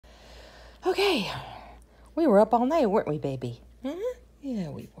Okay, we were up all night, weren't we, baby? Huh? Yeah,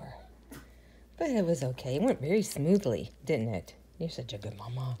 we were. But it was okay. It went very smoothly, didn't it? You're such a good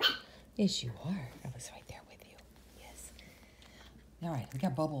mama. Yes, you are. I was right there with you. Yes. All right, we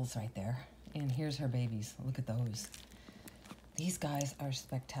got Bubbles right there. And here's her babies. Look at those. These guys are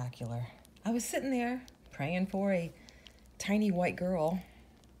spectacular. I was sitting there praying for a tiny white girl.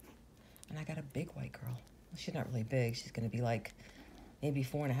 And I got a big white girl. Well, she's not really big. She's going to be like maybe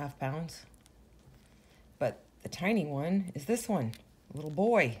 4.5 pounds. But the tiny one is this one, a little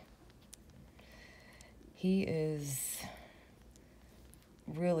boy. He is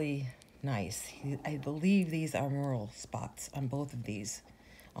really nice. I believe these are merle spots on both of these.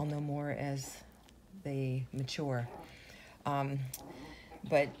 I'll know more as they mature.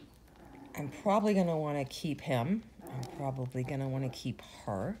 But I'm probably going to want to keep him. I'm probably going to want to keep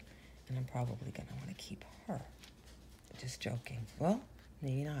her. And I'm probably going to want to keep her. Just joking. Well,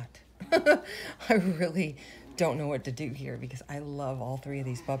 maybe not. I really don't know what to do here because I love all three of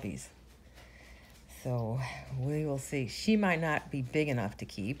these puppies. So we will see. She might not be big enough to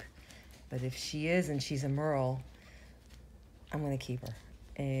keep, but if she is and she's a merle, I'm going to keep her.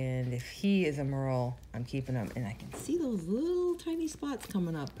 And if he is a merle, I'm keeping him. And I can see those little tiny spots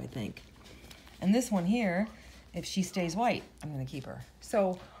coming up, I think. And this one here, if she stays white, I'm going to keep her.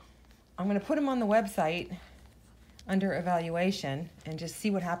 So I'm going to put them on the website under evaluation and just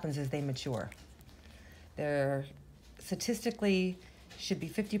see what happens as they mature. They're statistically should be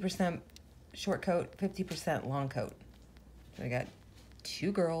 50% short coat, 50% long coat. So I got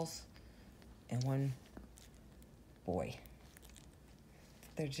 2 girls and 1 boy.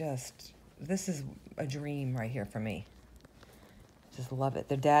 They're just, this is a dream right here for me. Just love it.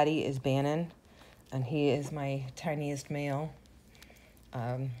 Their daddy is Bannon, and he is my tiniest male.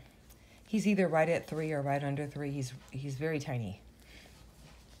 He's either right at 3 or right under 3. He's very tiny.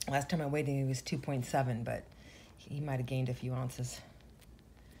 Last time I weighed him, he was 2.7, but he might have gained a few ounces.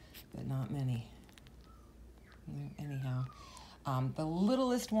 But not many. Anyhow, the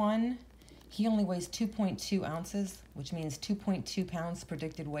littlest one, he only weighs 2.2 ounces, which means 2.2 pounds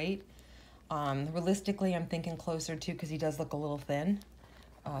predicted weight. Realistically, I'm thinking closer to, because he does look a little thin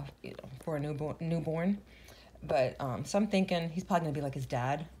for a newborn. But so I'm thinking he's probably going to be like his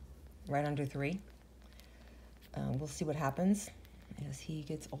dad, right under 3. We'll see what happens as he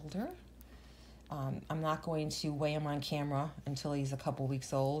gets older. I'm not going to weigh him on camera until he's a couple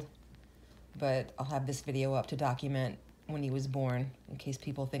weeks old. But I'll have this video up to document when he was born in case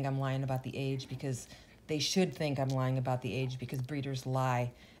people think I'm lying about the age, because they should think I'm lying about the age because breeders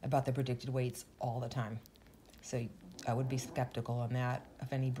lie about the predicted weights all the time. So I would be skeptical on that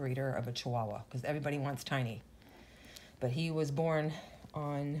of any breeder of a chihuahua because everybody wants tiny. But he was born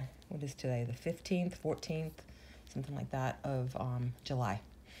on, what is today, the 15th, 14th, something like that of July.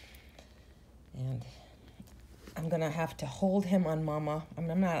 And I'm going to have to hold him on mama. I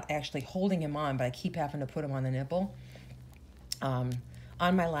mean, I'm not actually holding him on, but I keep having to put him on the nipple. On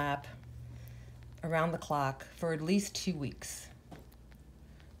my lap, around the clock, for at least 2 weeks.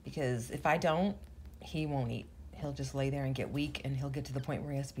 Because if I don't, he won't eat. He'll just lay there and get weak, and he'll get to the point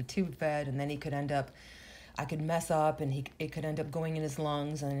where he has to be tube fed, and then he could end up, I could mess up, and it could end up going in his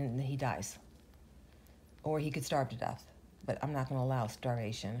lungs, and he dies. Or he could starve to death. But I'm not going to allow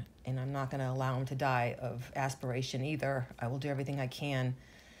starvation, and I'm not going to allow him to die of aspiration either. I will do everything I can,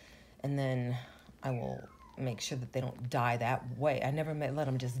 and then I will make sure that they don't die that way. I never let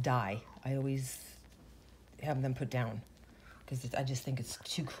them just die. I always have them put down because I just think it's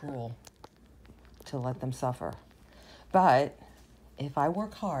too cruel to let them suffer. But if I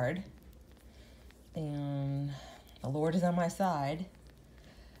work hard and the Lord is on my side,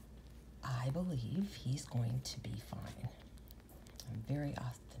 I believe he's going to be fine. I'm very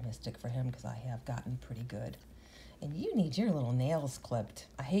optimistic for him because I have gotten pretty good. And you need your little nails clipped.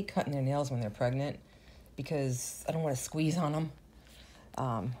 I hate cutting their nails when they're pregnant because I don't want to squeeze on them.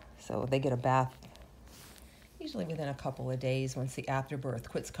 So they get a bath usually within a couple of days once the afterbirth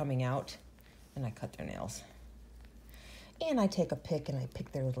quits coming out, and I cut their nails. And I take a pick and I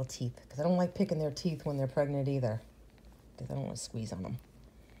pick their little teeth because I don't like picking their teeth when they're pregnant either because I don't want to squeeze on them.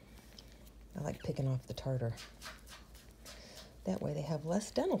 I like picking off the tartar. That way they have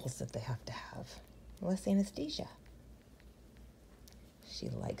less dentals that they have to have, less anesthesia. She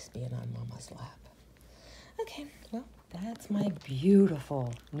likes being on mama's lap. Okay, well, that's my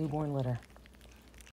beautiful newborn litter.